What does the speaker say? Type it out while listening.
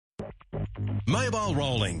Mobile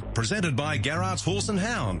Rolling, presented by Garrard's Horse and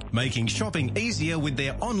Hound, making shopping easier with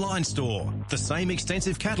their online store. The same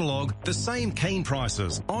extensive catalogue, the same keen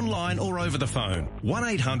prices, online or over the phone.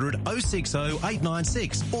 1800 060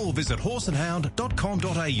 896 or visit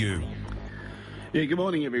horseandhound.com.au. Yeah, good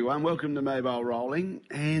morning, everyone. Welcome to Mobile Rolling.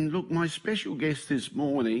 And look, my special guest this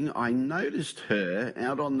morning, I noticed her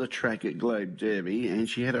out on the track at Globe Derby, and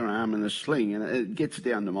she had her arm in a sling. And it gets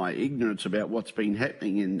down to my ignorance about what's been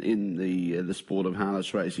happening in the sport of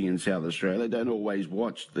harness racing in South Australia. I don't always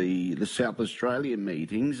watch the South Australian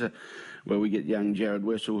meetings, where we get young Jared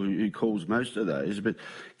Wessel, who calls most of those. But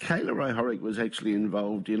Kayla Rohorick was actually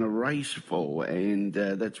involved in a race fall, and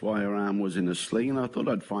that's why her arm was in a sling. And I thought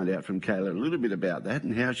I'd find out from Kayla a little bit about that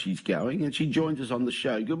and how she's going. And she joins us on the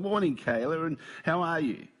show. Good morning, Kayla, and how are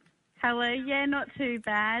you? Hello. Yeah, not too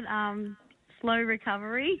bad. Slow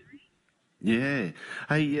recovery. Yeah.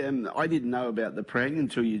 Hey, I didn't know about the prang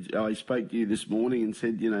until I spoke to you this morning and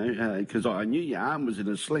said, because I knew your arm was in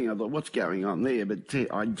a sling. I thought, what's going on there? But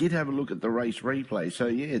I did have a look at the race replay. So,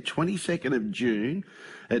 yeah, 22nd of June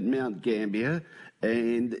at Mount Gambier.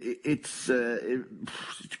 And it's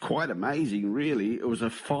quite amazing, really. It was a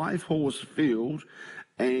 5-horse field,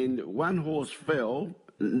 and one horse fell.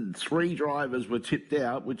 3 drivers were tipped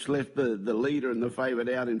out, which left the leader and the favourite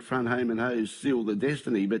out in front. Home and Hose sealed the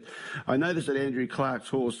destiny. But I noticed that Andrew Clark's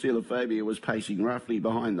horse, Celophobia, was pacing roughly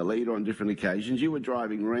behind the leader on different occasions. You were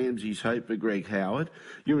driving Ramsey's Hope for Greg Howard.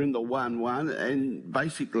 You're in the 1-1, and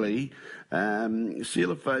basically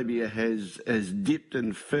Celophobia has dipped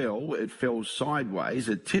and fell. It fell sideways.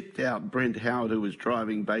 It tipped out Brent Howard, who was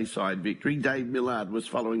driving Bayside Victory. Dave Millard was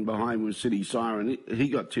following behind with City Siren. He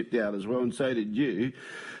got tipped out as well, and so did you.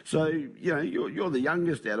 So, you're the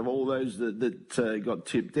youngest out of all those that got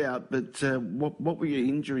tipped out. But what were your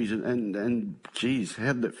injuries? And geez,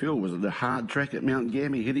 how did it feel? Was it a hard track at Mount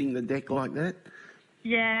Gambier, hitting the deck like that?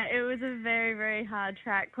 Yeah, it was a very, very hard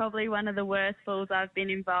track. Probably one of the worst falls I've been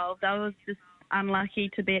involved. I was just unlucky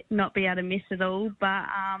to not be able to miss it all. But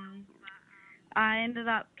I ended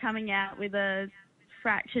up coming out with a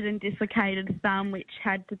fractured and dislocated thumb, which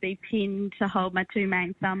had to be pinned to hold my 2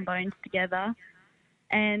 main thumb bones together.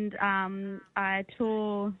 And I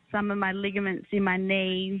tore some of my ligaments in my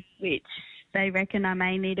knee, which they reckon I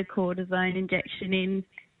may need a cortisone injection in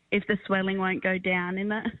if the swelling won't go down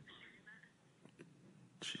in it.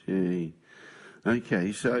 Gee.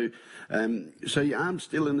 Okay, so your arm's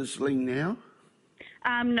still in the sling now?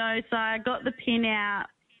 No, so I got the pin out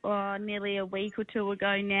nearly a week or 2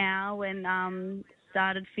 ago now, and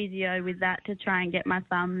started physio with that to try and get my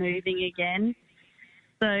thumb moving again.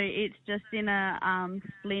 So it's just in a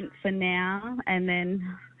splint for now, and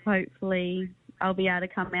then hopefully I'll be able to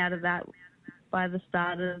come out of that by the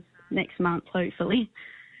start of next month, hopefully.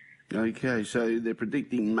 Okay, so they're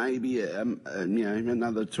predicting maybe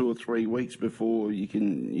another 2 or 3 weeks before you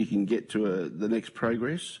can get to the next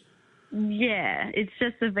progress. Yeah, it's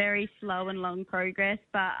just a very slow and long progress,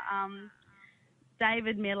 but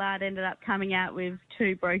David Millard ended up coming out with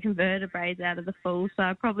 2 broken vertebrae out of the fall, so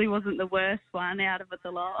I probably wasn't the worst one out of it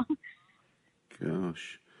the lot.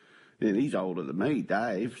 Gosh. And he's older than me,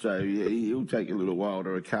 Dave, so he'll take a little while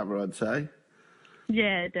to recover, I'd say.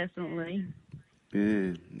 Yeah, definitely.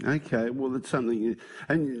 Yeah. Okay. Well, that's something.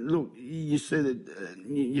 And look, you said that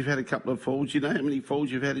you've had a couple of falls. You know how many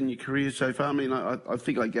falls you've had in your career so far? I mean, I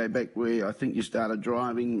think I go back where I think you started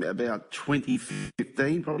driving about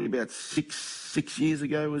 2015, probably about six years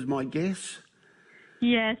ago was my guess.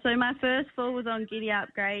 Yeah, so my first fall was on Giddy Up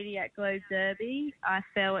Grady at Globe Derby. I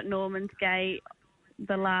fell at Norman's Gate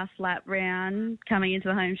the last lap round coming into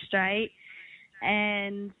the home straight.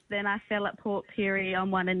 And then I fell at Port Pirie on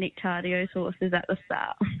one of Nick Tardio's horses at the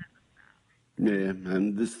start. Yeah,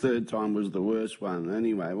 and this third time was the worst one.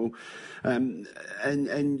 Anyway, well, and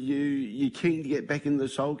you keen to get back in the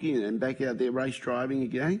sulky and back out there race driving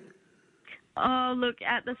again? Oh, look,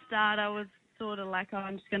 at the start I was sort of like,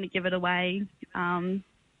 I'm just going to give it away,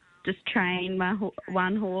 just train my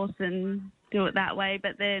one horse and do it that way.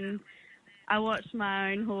 But then I watched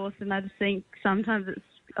my own horse and I just think sometimes it's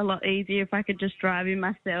a lot easier if I could just drive him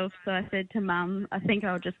myself. So I said to Mum, I think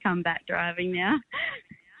I'll just come back driving now.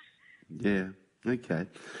 Yeah. Okay.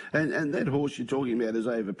 And that horse you're talking about is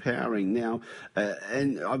overpowering now.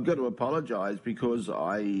 And I've got to apologise because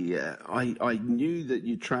I knew that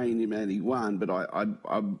you trained him and he won, but I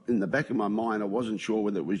in the back of my mind I wasn't sure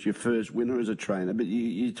whether it was your first winner as a trainer. But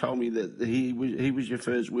you told me that he was your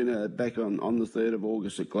first winner back on the 3rd of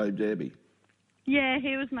August at Globe Derby. Yeah,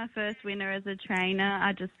 he was my first winner as a trainer.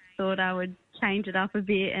 I just thought I would change it up a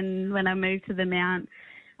bit, and when I moved to the Mount,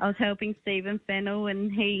 I was helping Stephen Fennell,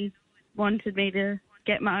 and he wanted me to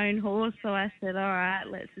get my own horse. So I said, all right,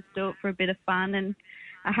 let's just do it for a bit of fun. And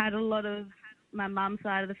I had a lot of my mum's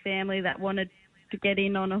side of the family that wanted to get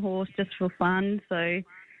in on a horse just for fun. So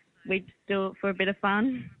we just do it for a bit of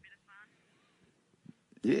fun.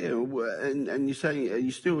 Yeah, and you're saying, are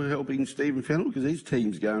you still helping Stephen Fennell? Because his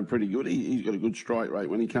team's going pretty good. He's got a good strike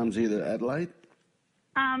rate when he comes here to Adelaide.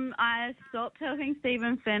 I stopped helping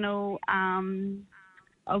Stephen Fennell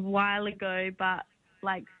a while ago, but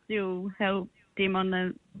still helped him on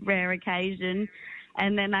a rare occasion.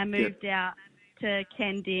 And then I moved out to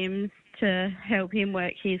Ken Dims to help him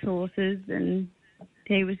work his horses, and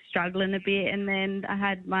he was struggling a bit. And then I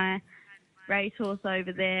had my racehorse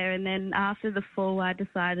over there, and then after the fall I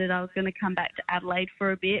decided I was going to come back to Adelaide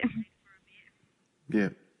for a bit. Yeah,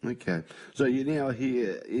 okay. So you're now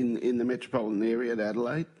here in the metropolitan area at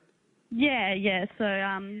Adelaide? Yeah. So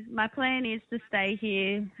my plan is to stay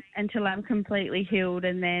here until I'm completely healed,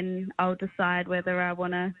 and then I'll decide whether I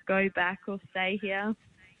want to go back or stay here.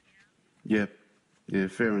 Yeah,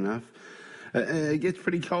 fair enough. It gets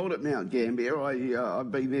pretty cold at Mount Gambier.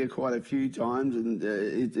 I've been there quite a few times, and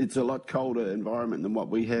it's a lot colder environment than what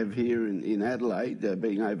we have here in Adelaide,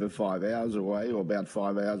 being over 5 hours away, or about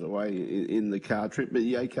 5 hours away in the car trip. But are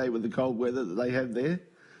you okay with the cold weather that they have there?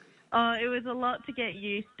 Oh, it was a lot to get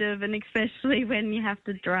used to, and especially when you have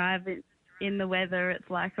to drive it in the weather, it's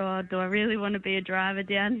like, oh, do I really want to be a driver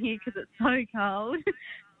down here because it's so cold?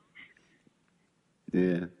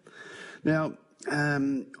 Yeah. Now,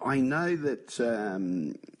 I know that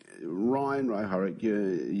Ryan Rohorick,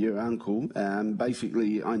 your uncle,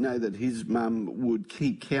 basically, I know that his mum would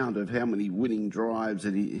keep count of how many winning drives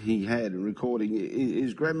that he had and recording.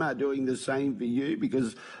 Is Grandma doing the same for you?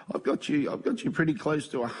 Because I've got you pretty close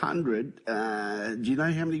to 100. Do you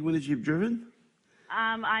know how many winners you've driven?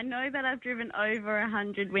 I know that I've driven over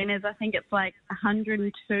 100 winners. I think it's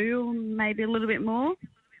 102 or maybe a little bit more.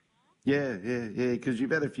 Yeah, because you've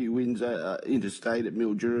had a few wins interstate at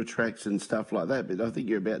Mildura tracks and stuff like that, but I think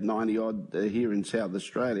you're about 90-odd here in South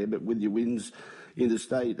Australia, but with your wins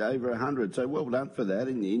interstate over 100. So well done for that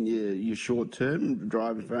in your short term,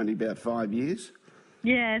 driving for only about 5 years.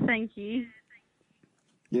 Yeah, thank you.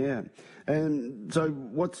 Yeah. And so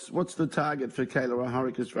what's the target for Kayla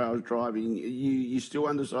Rohorick as far as driving? You still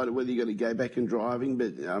undecided whether you're going to go back and driving,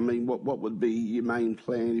 but I mean, what would be your main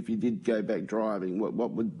plan if you did go back driving?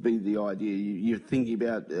 What would be the idea? You're thinking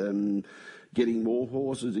about getting more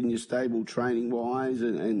horses in your stable training-wise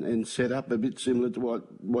and set up a bit similar to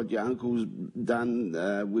what your uncle's done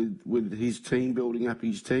with his team, building up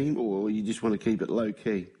his team, or you just want to keep it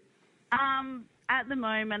low-key? At the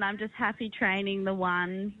moment, I'm just happy training the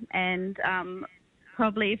one, and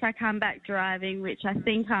probably if I come back driving, which I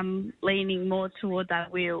think I'm leaning more towards I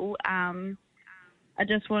will, I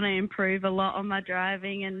just want to improve a lot on my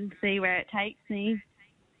driving and see where it takes me.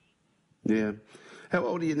 Yeah. How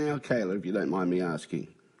old are you now, Kayla, if you don't mind me asking?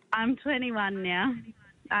 I'm 21 now.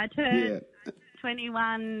 I turned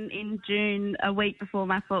 21 in June, a week before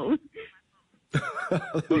my fall.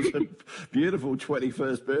 That was a beautiful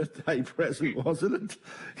 21st birthday present, wasn't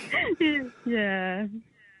it? Yeah.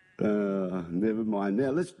 Never mind.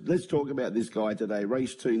 Now, let's talk about this guy today,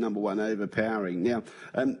 race 2, number 1, Overpowering. Now,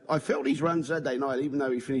 I felt his run Saturday night, even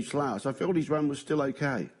though he finished last, I felt his run was still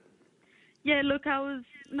okay. Yeah, look, I was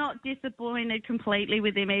not disappointed completely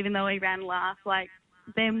with him, even though he ran last.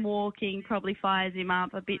 Them walking probably fires him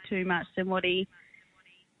up a bit too much than what he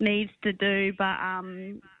needs to do, but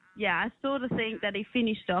yeah, I sort of think that he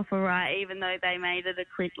finished off all right, even though they made it a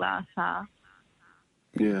quick last half.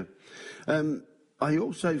 Yeah. I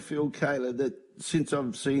also feel, Kayla, that since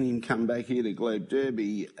I've seen him come back here to Globe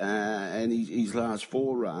Derby and his last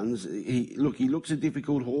 4 runs, he looks a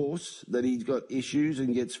difficult horse, that he's got issues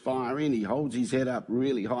and gets fiery, and he holds his head up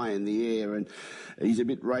really high in the air, and he's a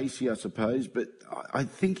bit racy, I suppose, but I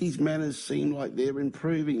think his manners seem like they're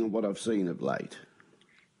improving on what I've seen of late.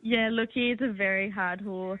 Yeah, look, he is a very hard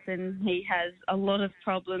horse, and he has a lot of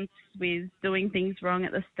problems with doing things wrong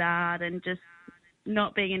at the start and just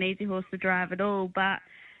not being an easy horse to drive at all. But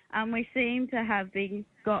we seem to have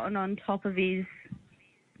gotten on top of his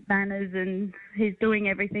manners, and he's doing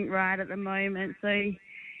everything right at the moment. So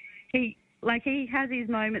he has his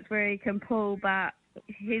moments where he can pull, but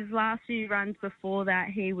his last few runs before that,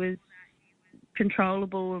 he was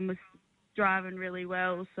controllable and was driving really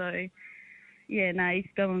well. So yeah, no, he's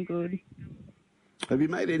going good. Have you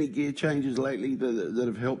made any gear changes lately that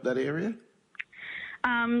have helped that area?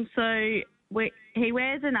 He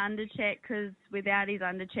wears an undercheck, because without his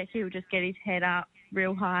undercheck he'll just get his head up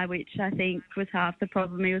real high, which I think was half the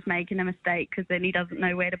problem. He was making a mistake because then he doesn't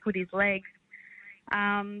know where to put his legs.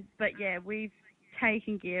 But yeah, we've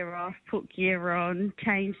taken gear off, put gear on,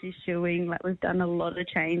 changed his shoeing. Like, we've done a lot of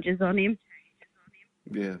changes on him.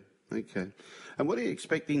 Yeah, okay. And what are you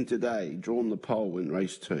expecting today, drawn the pole in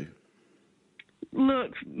race 2?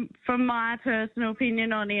 Look, from my personal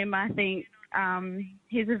opinion on him, I think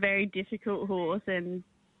he's a very difficult horse, and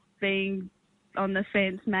being on the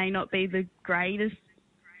fence may not be the greatest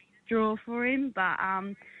draw for him, but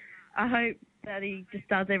I hope that he just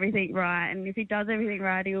does everything right, and if he does everything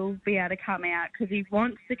right, he'll be able to come out, because he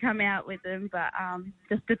wants to come out with them, but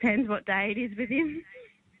just depends what day it is with him.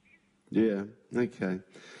 Yeah, okay.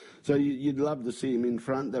 So you'd love to see him in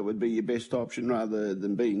front? That would be your best option rather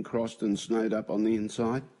than being crossed and snowed up on the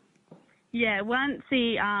inside? Yeah, once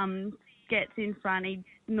he gets in front, he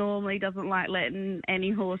normally doesn't like letting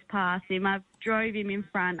any horse pass him. I drove him in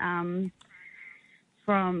front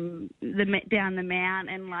from down the mount,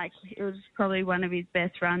 and like, it was probably one of his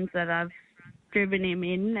best runs that I've driven him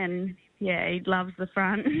in, and yeah, he loves the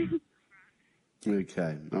front.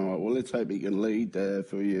 Okay. All right. Well, let's hope he can lead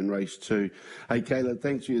for you in race 2. Hey, Kayla,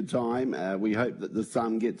 thanks for your time. We hope that the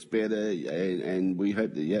thumb gets better, and we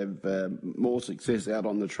hope that you have more success out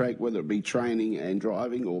on the track, whether it be training and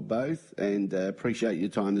driving or both. And appreciate your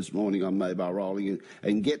time this morning on Mobile Rolling,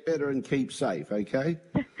 and get better and keep safe, okay?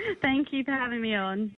 Thank you for having me on.